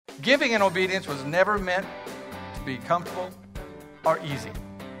Giving and obedience was never meant to be comfortable or easy.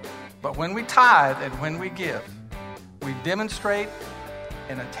 But when we tithe and when we give, we demonstrate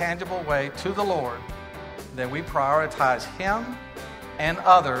in a tangible way to the Lord that we prioritize Him and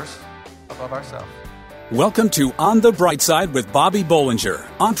others above ourselves. Welcome to On the Bright Side with Bobby Bollinger,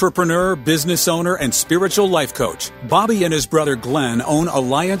 entrepreneur, business owner, and spiritual life coach. Bobby and his brother Glenn own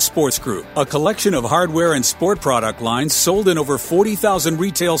Alliance Sports Group, a collection of hardware and sport product lines sold in over 40,000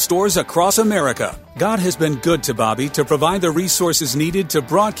 retail stores across America. God has been good to Bobby to provide the resources needed to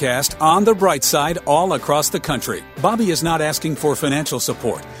broadcast On the Bright Side all across the country. Bobby is not asking for financial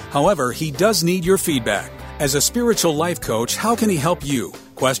support. However, he does need your feedback. As a spiritual life coach, how can he help you?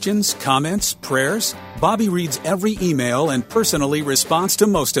 Questions, comments, prayers? Bobby reads every email and personally responds to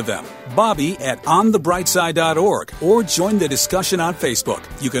most of them. Bobby at onthebrightside.org or join the discussion on Facebook.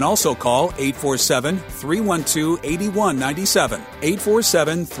 You can also call 847-312-8197.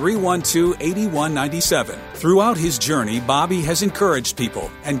 847-312-8197. Throughout his journey, Bobby has encouraged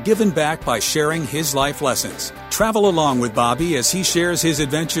people and given back by sharing his life lessons. Travel along with Bobby as he shares his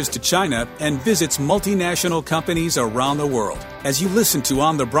adventures to China and visits multinational companies around the world. As you listen to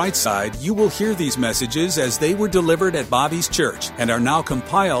On the Bright Side, you will hear these messages as they were delivered at Bobby's church and are now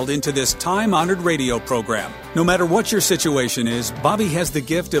compiled into this time-honored radio program. No matter what your situation is, Bobby has the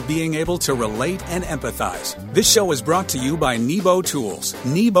gift of being able to relate and empathize. This show is brought to you by Nebo Tools.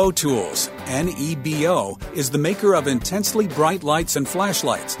 Nebo Tools, N-E-B-O, is the maker of intensely bright lights and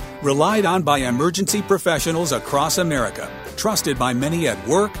flashlights, relied on by emergency professionals across America. Trusted by many at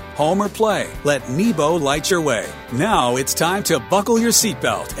work, home, or play. Let Nebo light your way. Now it's time to buckle your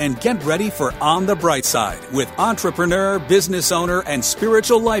seatbelt and get ready for On the Bright Side with entrepreneur, business owner, and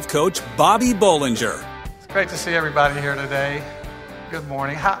spiritual life coach Bobby Bollinger. It's great to see everybody here today. Good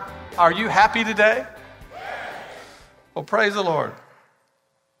morning. Are you happy today? Well, praise the Lord.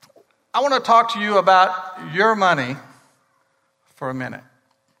 I want to talk to you about your money for a minute.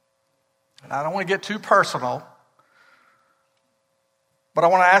 And I don't want to get too personal, but I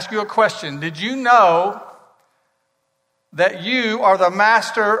want to ask you a question. Did you know that you are the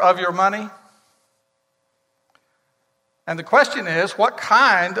master of your money? And the question is, what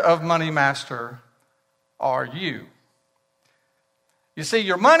kind of money master are you? You see,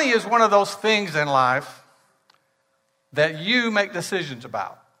 your money is one of those things in life that you make decisions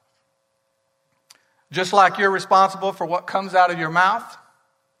about. Just like you're responsible for what comes out of your mouth,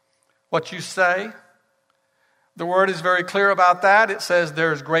 what you say. The word is very clear about that. It says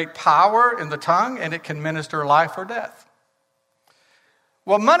there's great power in the tongue and it can minister life or death.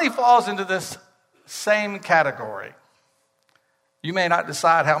 Well, money falls into this same category. You may not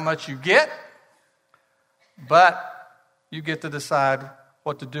decide how much you get, but you get to decide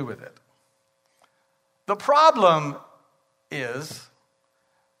what to do with it. The problem is,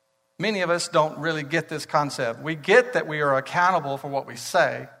 many of us don't really get this concept. We get that we are accountable for what we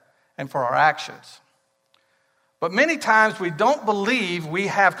say and for our actions. But many times we don't believe we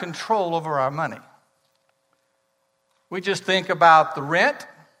have control over our money. We just think about the rent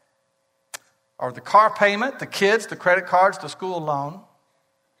or the car payment, the kids, the credit cards, the school loan.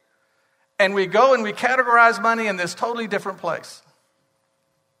 And we go and we categorize money in this totally different place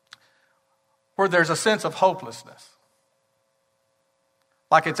where there's a sense of hopelessness.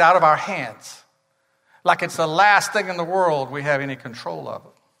 Like it's out of our hands. Like it's the last thing in the world we have any control of.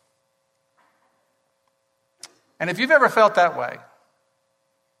 And if you've ever felt that way,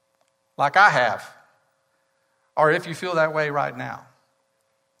 like I have, or if you feel that way right now,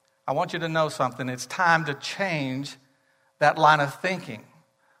 I want you to know something. It's time to change that line of thinking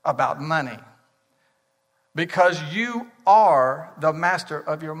about money, because you are the master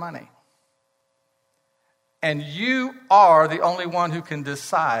of your money. And you are the only one who can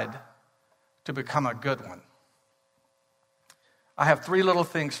decide to become a good one. I have 3 little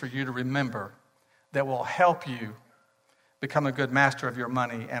things for you to remember that will help you become a good master of your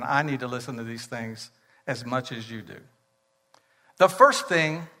money, and I need to listen to these things as much as you do. The first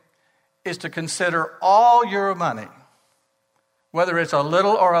thing is to consider all your money, whether it's a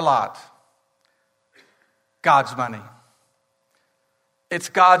little or a lot, God's money. It's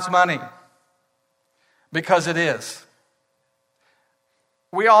God's money because it is.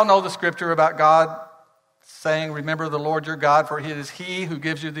 We all know the scripture about God saying, remember the Lord your God, for it is He who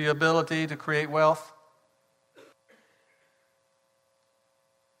gives you the ability to create wealth.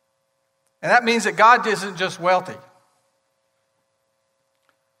 And that means that God isn't just wealthy.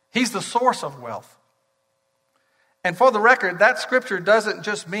 He's the source of wealth. And for the record, that scripture doesn't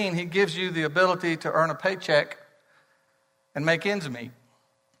just mean He gives you the ability to earn a paycheck and make ends meet.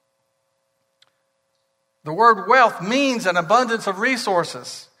 The word wealth means an abundance of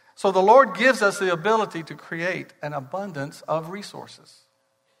resources. So the Lord gives us the ability to create an abundance of resources.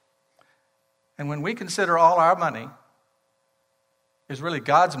 And when we consider all our money is really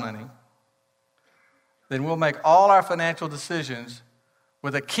God's money, then we'll make all our financial decisions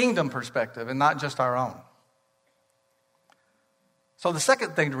with a kingdom perspective and not just our own. So the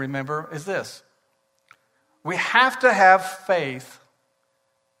second thing to remember is this. We have to have faith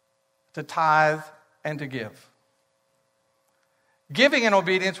to tithe and to give. Giving and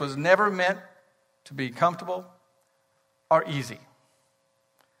obedience was never meant to be comfortable or easy.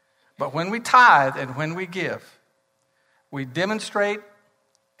 But when we tithe and when we give, we demonstrate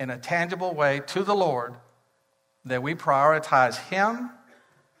in a tangible way to the Lord that we prioritize Him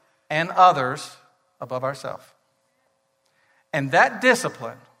and others above ourselves. And that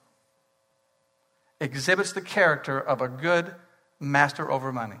discipline exhibits the character of a good master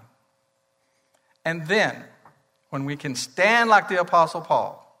over money. And then, when we can stand like the Apostle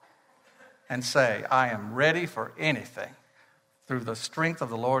Paul and say, I am ready for anything through the strength of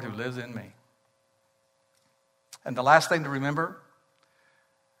the Lord who lives in me. And the last thing to remember,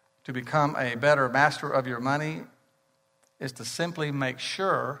 to become a better master of your money, is to simply make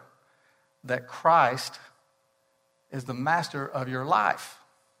sure that Christ is the master of your life.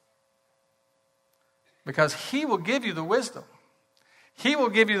 Because He will give you the wisdom. He will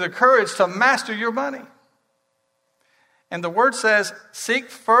give you the courage to master your money. And the Word says, seek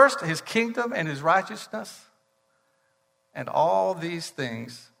first His kingdom and His righteousness, and all these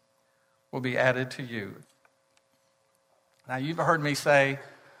things will be added to you. Now, you've heard me say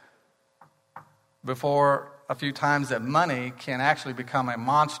before a few times that money can actually become a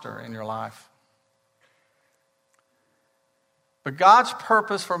monster in your life. But God's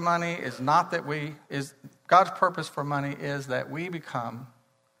purpose for money is that we become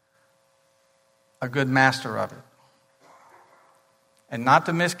a good master of it. And not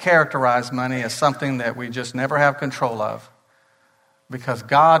to mischaracterize money as something that we just never have control of, because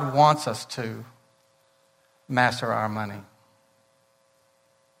God wants us to master our money.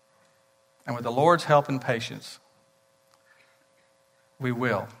 And with the Lord's help and patience, we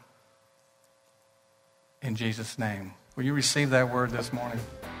will. In Jesus' name. Will you receive that word this morning?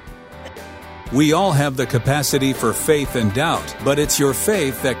 We all have the capacity for faith and doubt, but it's your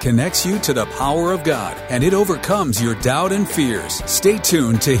faith that connects you to the power of God, and it overcomes your doubt and fears. Stay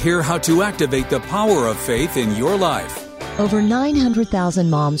tuned to hear how to activate the power of faith in your life. Over 900,000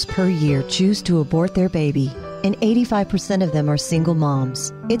 moms per year choose to abort their baby, and 85% of them are single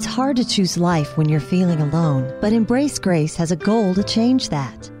moms. It's hard to choose life when you're feeling alone, but Embrace Grace has a goal to change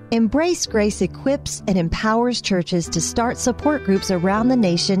that. Embrace Grace equips and empowers churches to start support groups around the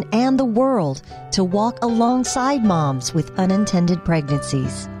nation and the world to walk alongside moms with unintended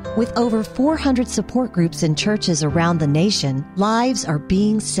pregnancies. With over 400 support groups in churches around the nation, lives are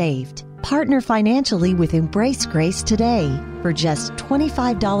being saved. Partner financially with Embrace Grace today. For just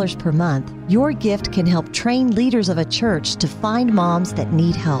 $25 per month, your gift can help train leaders of a church to find moms that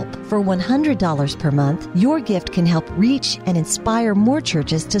need help. For $100 per month, your gift can help reach and inspire more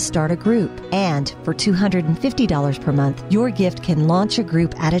churches to start a group. And for $250 per month, your gift can launch a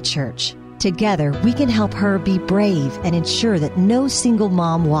group at a church. Together, we can help her be brave and ensure that no single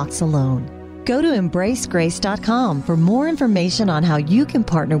mom walks alone. Go to EmbraceGrace.com for more information on how you can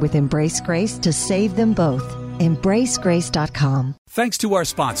partner with Embrace Grace to save them both. EmbraceGrace.com. Thanks to our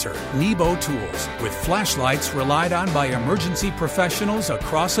sponsor, Nebo Tools, with flashlights relied on by emergency professionals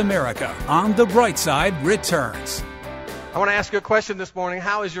across America. On the Bright Side returns. I want to ask you a question this morning.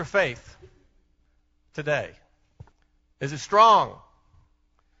 How is your faith today? Is it strong?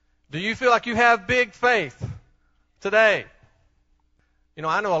 Do you feel like you have big faith today? You know,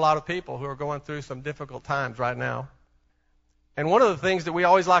 I know a lot of people who are going through some difficult times right now. And one of the things that we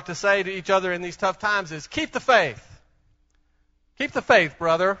always like to say to each other in these tough times is, keep the faith. Keep the faith,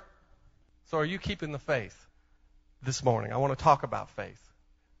 brother. So are you keeping the faith this morning? I want to talk about faith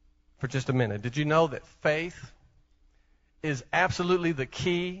for just a minute. Did you know that faith is absolutely the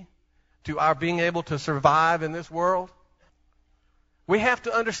key to our being able to survive in this world? We have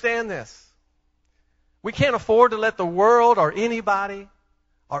to understand this. We can't afford to let the world or anybody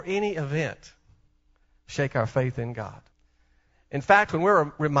or any event shake our faith in God. In fact, when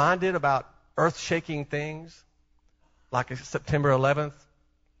we're reminded about earth-shaking things, like September 11th,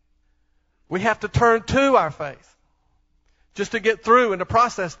 we have to turn to our faith just to get through and to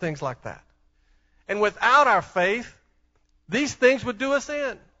process things like that. And without our faith, these things would do us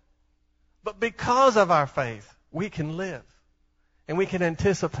in. But because of our faith, we can live and we can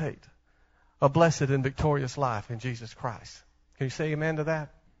anticipate a blessed and victorious life in Jesus Christ. Can you say amen to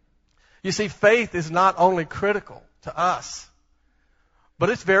that? You see, faith is not only critical to us, But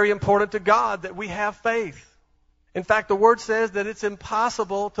it's very important to God that we have faith. In fact, the Word says that it's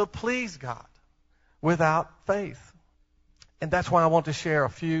impossible to please God without faith. And that's why I want to share a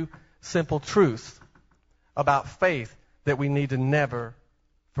few simple truths about faith that we need to never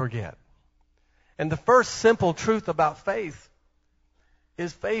forget. And the first simple truth about faith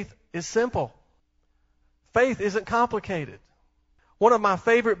is simple. Faith isn't complicated. One of my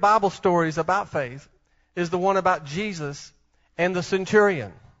favorite Bible stories about faith is the one about Jesus and the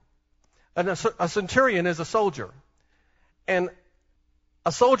centurion. And a centurion is a soldier. And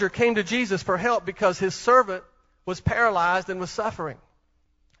a soldier came to Jesus for help because his servant was paralyzed and was suffering.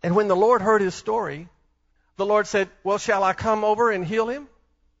 And when the Lord heard his story, the Lord said, well, shall I come over and heal him?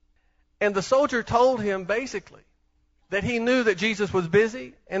 And the soldier told him basically that he knew that Jesus was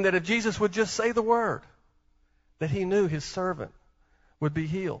busy and that if Jesus would just say the word, that he knew his servant would be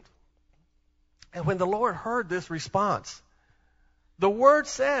healed. And when the Lord heard this response, the Word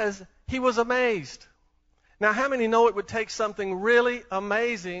says he was amazed. Now, how many know it would take something really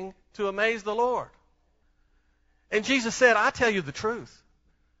amazing to amaze the Lord? And Jesus said, I tell you the truth.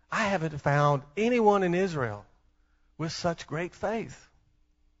 I haven't found anyone in Israel with such great faith.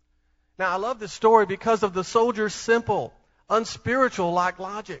 Now, I love this story because of the soldier's simple, unspiritual-like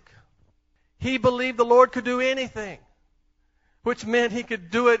logic. He believed the Lord could do anything, which meant he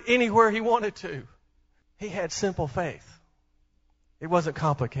could do it anywhere he wanted to. He had simple faith. It wasn't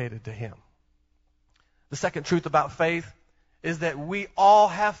complicated to him. The second truth about faith is that we all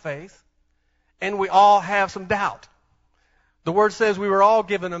have faith, and we all have some doubt. The Word says we were all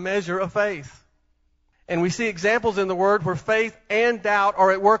given a measure of faith. And we see examples in the Word where faith and doubt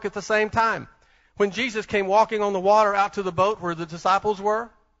are at work at the same time. When Jesus came walking on the water out to the boat where the disciples were,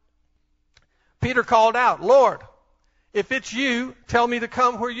 Peter called out, Lord, if it's you, tell me to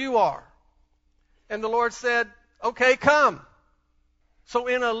come where you are. And the Lord said, okay, come. So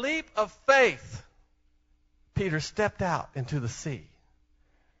in a leap of faith, Peter stepped out into the sea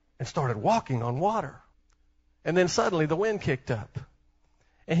and started walking on water. And then suddenly the wind kicked up,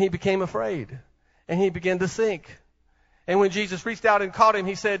 and he became afraid, and he began to sink. And when Jesus reached out and caught him,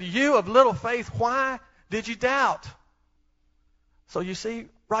 he said, you of little faith, why did you doubt? So you see,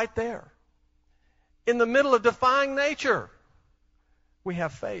 right there, in the middle of defying nature, we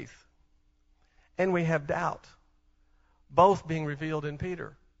have faith and we have doubt, both being revealed in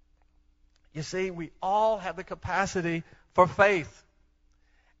Peter. You see, we all have the capacity for faith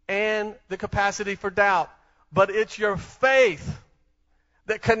and the capacity for doubt, but it's your faith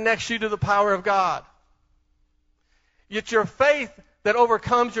that connects you to the power of God. It's your faith that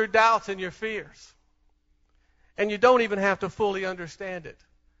overcomes your doubts and your fears. And you don't even have to fully understand it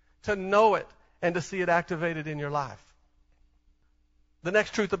to know it and to see it activated in your life. The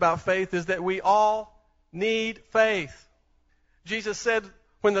next truth about faith is that we all need faith. Jesus said,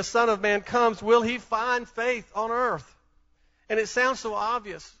 when the Son of Man comes, will he find faith on earth? And it sounds so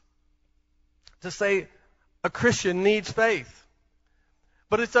obvious to say a Christian needs faith.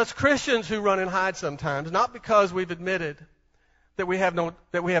 But it's us Christians who run and hide sometimes, not because we've admitted that we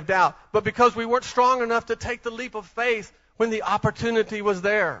have doubt, but because we weren't strong enough to take the leap of faith when the opportunity was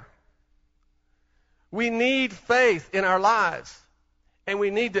there. We need faith in our lives, and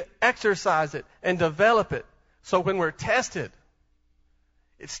we need to exercise it and develop it so when we're tested,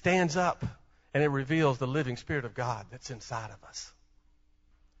 it stands up and it reveals the living Spirit of God that's inside of us.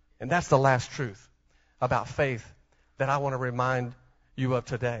 And that's the last truth about faith that I want to remind you of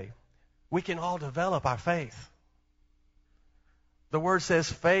today. We can all develop our faith. The Word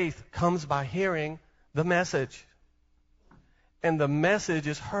says faith comes by hearing the message. And the message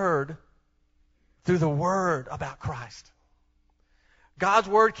is heard through the Word about Christ. God's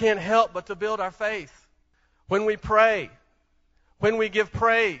Word can't help but to build our faith. When we pray, when we give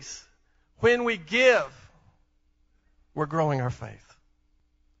praise, when we give, we're growing our faith.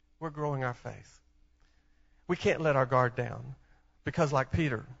 We're growing our faith. We can't let our guard down because, like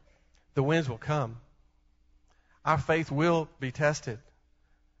Peter, the winds will come. Our faith will be tested,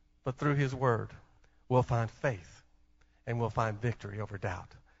 but through His Word, we'll find faith and we'll find victory over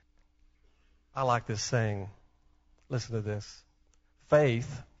doubt. I like this saying. Listen to this.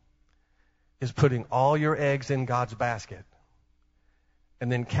 Faith is putting all your eggs in God's basket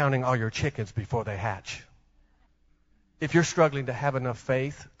and then counting all your chickens before they hatch. If you're struggling to have enough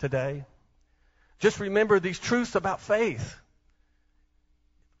faith today, just remember these truths about faith.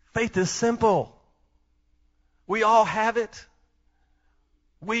 Faith is simple. We all have it.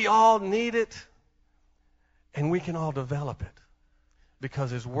 We all need it. And we can all develop it because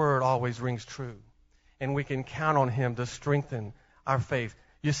His Word always rings true. And we can count on Him to strengthen our faith.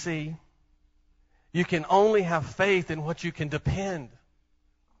 You see, you can only have faith in what you can depend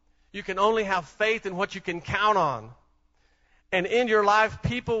You can only have faith in what you can count on. And in your life,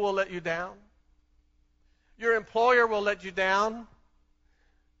 people will let you down. Your employer will let you down.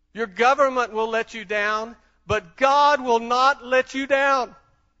 Your government will let you down. But God will not let you down.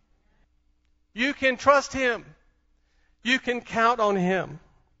 You can trust Him. You can count on Him.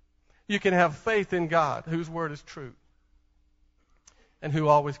 You can have faith in God, whose word is true, and who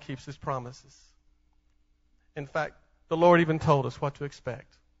always keeps His promises. In fact, the Lord even told us what to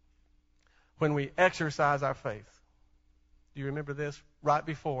expect when we exercise our faith. Do you remember this? Right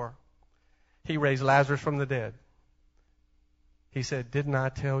before He raised Lazarus from the dead, He said, "Didn't I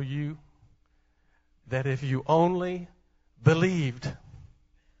tell you that if you only believed,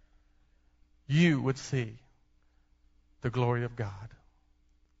 you would see the glory of God?"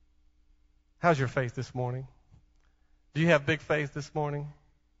 How's your faith this morning? Do you have big faith this morning?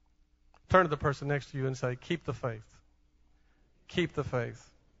 Turn to the person next to you and say, "Keep the faith. Keep the faith.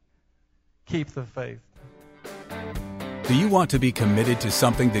 Keep the faith." Do you want to be committed to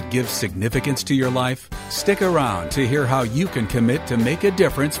something that gives significance to your life? Stick around to hear how you can commit to make a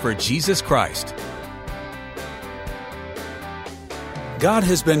difference for Jesus Christ. God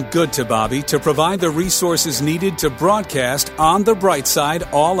has been good to Bobby to provide the resources needed to broadcast On the Bright Side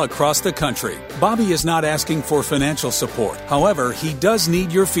all across the country. Bobby is not asking for financial support. However, he does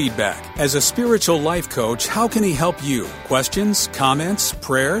need your feedback. As a spiritual life coach, how can he help you? Questions, comments,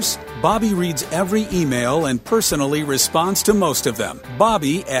 prayers? Bobby reads every email and personally responds to most of them.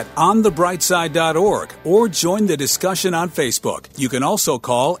 Bobby at onthebrightside.org or join the discussion on Facebook. You can also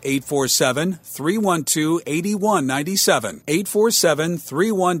call 847-312-8197.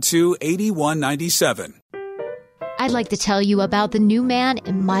 847-312-8197. I'd like to tell you about the new man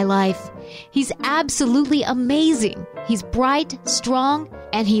in my life. He's absolutely amazing. He's bright, strong,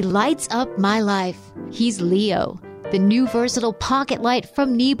 and he lights up my life. He's Leo, the new versatile pocket light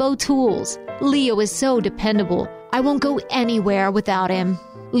from Nebo Tools. Leo is so dependable. I won't go anywhere without him.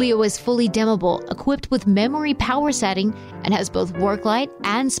 Leo is fully dimmable, equipped with memory power setting, and has both work light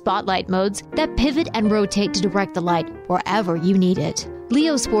and spotlight modes that pivot and rotate to direct the light wherever you need it.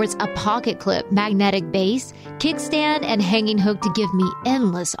 Leo sports a pocket clip, magnetic base, kickstand, and hanging hook to give me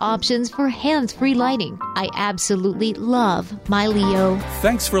endless options for hands-free lighting. I absolutely love my Leo.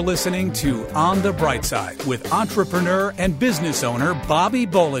 Thanks for listening to On the Bright Side with entrepreneur and business owner Bobby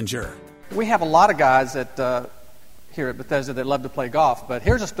Bollinger. We have a lot of guys here at Bethesda that love to play golf, but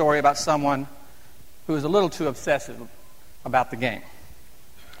here's a story about someone who is a little too obsessive about the game.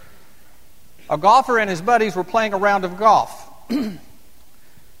 A golfer and his buddies were playing a round of golf.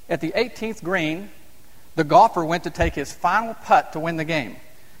 At the 18th green, the golfer went to take his final putt to win the game,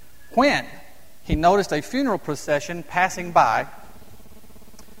 when he noticed a funeral procession passing by.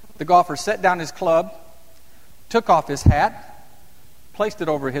 The golfer set down his club, took off his hat, placed it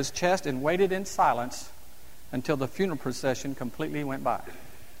over his chest, and waited in silence until the funeral procession completely went by.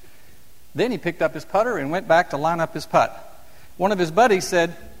 Then he picked up his putter and went back to line up his putt. One of his buddies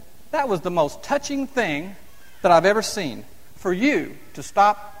said, "That was the most touching thing that I've ever seen, for you to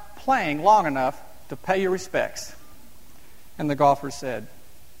stop playing long enough to pay your respects." And the golfer said,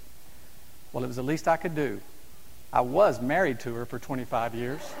 "Well, it was the least I could do. I was married to her for 25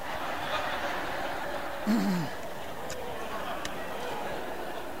 years.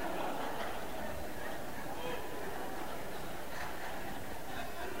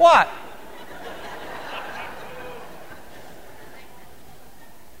 What?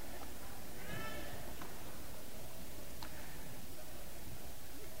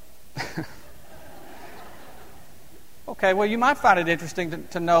 Okay, well, you might find it interesting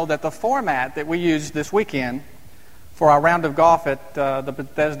to know that the format that we used this weekend for our round of golf at the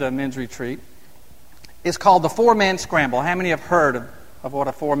Bethesda Men's Retreat is called the four-man scramble. How many have heard of what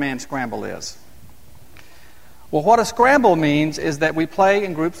a four-man scramble is? Well, what a scramble means is that we play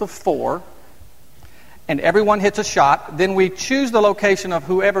in groups of four, and everyone hits a shot. Then we choose the location of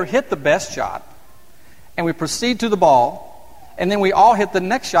whoever hit the best shot, and we proceed to the ball, and then we all hit the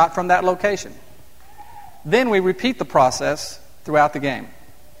next shot from that location. Then we repeat the process throughout the game.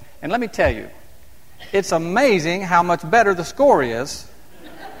 And let me tell you, it's amazing how much better the score is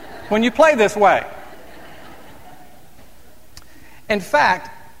when you play this way. In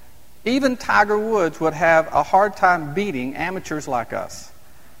fact, even Tiger Woods would have a hard time beating amateurs like us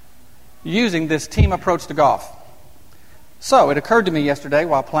using this team approach to golf. So it occurred to me yesterday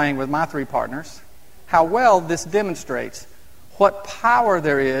while playing with my three partners how well this demonstrates what power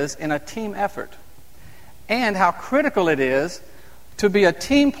there is in a team effort, and how critical it is to be a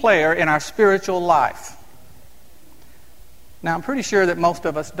team player in our spiritual life. Now, I'm pretty sure that most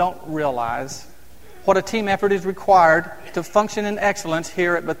of us don't realize what a team effort is required to function in excellence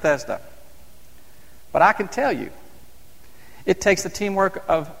here at Bethesda. But I can tell you, it takes the teamwork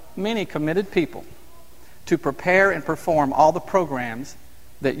of many committed people to prepare and perform all the programs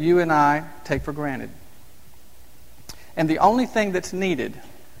that you and I take for granted. And the only thing that's needed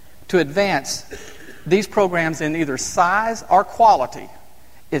to advance these programs in either size or quality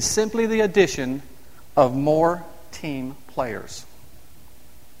is simply the addition of more team players.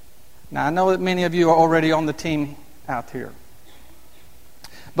 Now, I know that many of you are already on the team out here.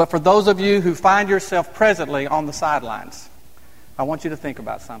 But for those of you who find yourself presently on the sidelines, I want you to think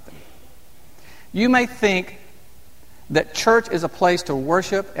about something. You may think that church is a place to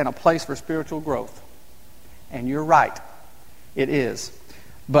worship and a place for spiritual growth. And you're right. It is.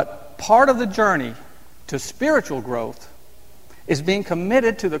 But part of the journey to spiritual growth is being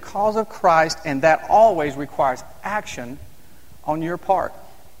committed to the cause of Christ, and that always requires action on your part.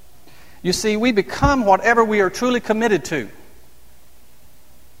 You see, we become whatever we are truly committed to.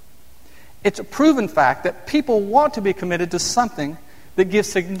 It's a proven fact that people want to be committed to something that gives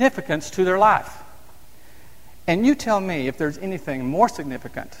significance to their life. And you tell me if there's anything more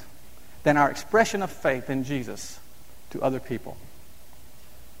significant than our expression of faith in Jesus to other people.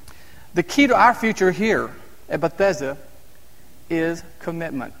 The key to our future here at Bethesda is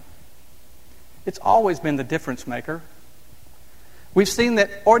commitment. It's always been the difference maker. We've seen that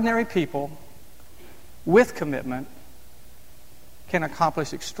ordinary people with commitment can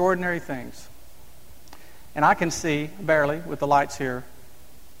accomplish extraordinary things. And I can see, barely, with the lights here,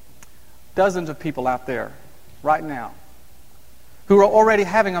 dozens of people out there right now who are already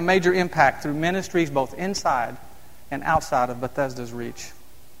having a major impact through ministries both inside and outside of Bethesda's reach.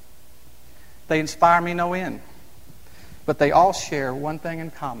 They inspire me no end. But they all share one thing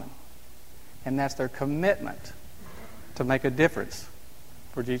in common, and that's their commitment to make a difference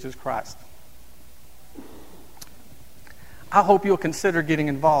for Jesus Christ. I hope you'll consider getting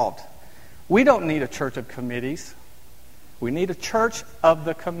involved. We don't need a church of committees. We need a church of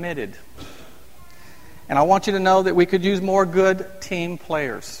the committed. And I want you to know that we could use more good team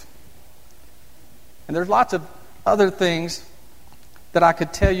players. And there's lots of other things that I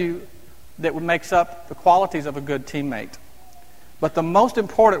could tell you that makes up the qualities of a good teammate. But the most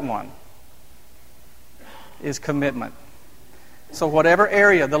important one is commitment. So whatever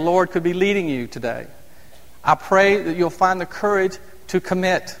area the Lord could be leading you today, I pray that you'll find the courage to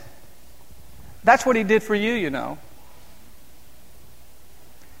commit. That's what He did for you, you know.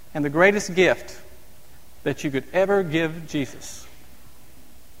 And the greatest gift that you could ever give Jesus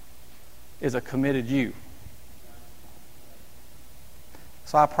is a committed you.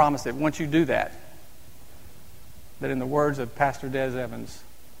 So I promise that once you do that, that in the words of Pastor Des Evans,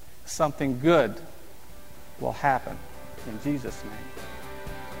 something good will happen in Jesus' name.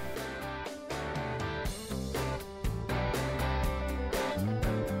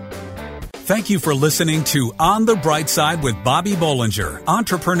 Thank you for listening to On the Bright Side with Bobby Bollinger,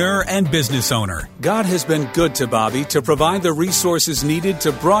 entrepreneur and business owner. God has been good to Bobby to provide the resources needed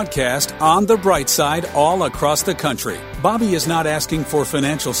to broadcast On the Bright Side all across the country. Bobby is not asking for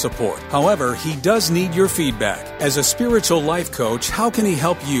financial support. However, he does need your feedback. As a spiritual life coach, how can he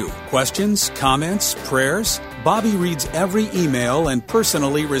help you? Questions, comments, prayers? Bobby reads every email and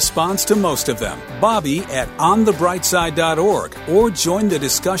personally responds to most of them. Bobby at onthebrightside.org or join the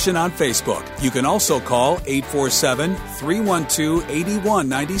discussion on Facebook. You can also call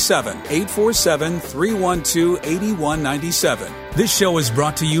 847-312-8197. 847-312-8197. This show is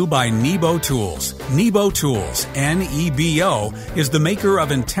brought to you by Nebo Tools. Nebo Tools, N-E-B-O, is the maker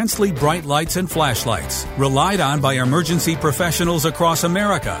of intensely bright lights and flashlights. Relied on by emergency professionals across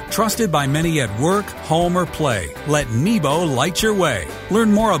America. Trusted by many at work, home, or play. Let Nebo light your way.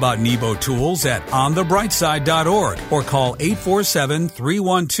 Learn more about Nebo Tools at onthebrightside.org or call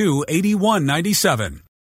 847-312-8197.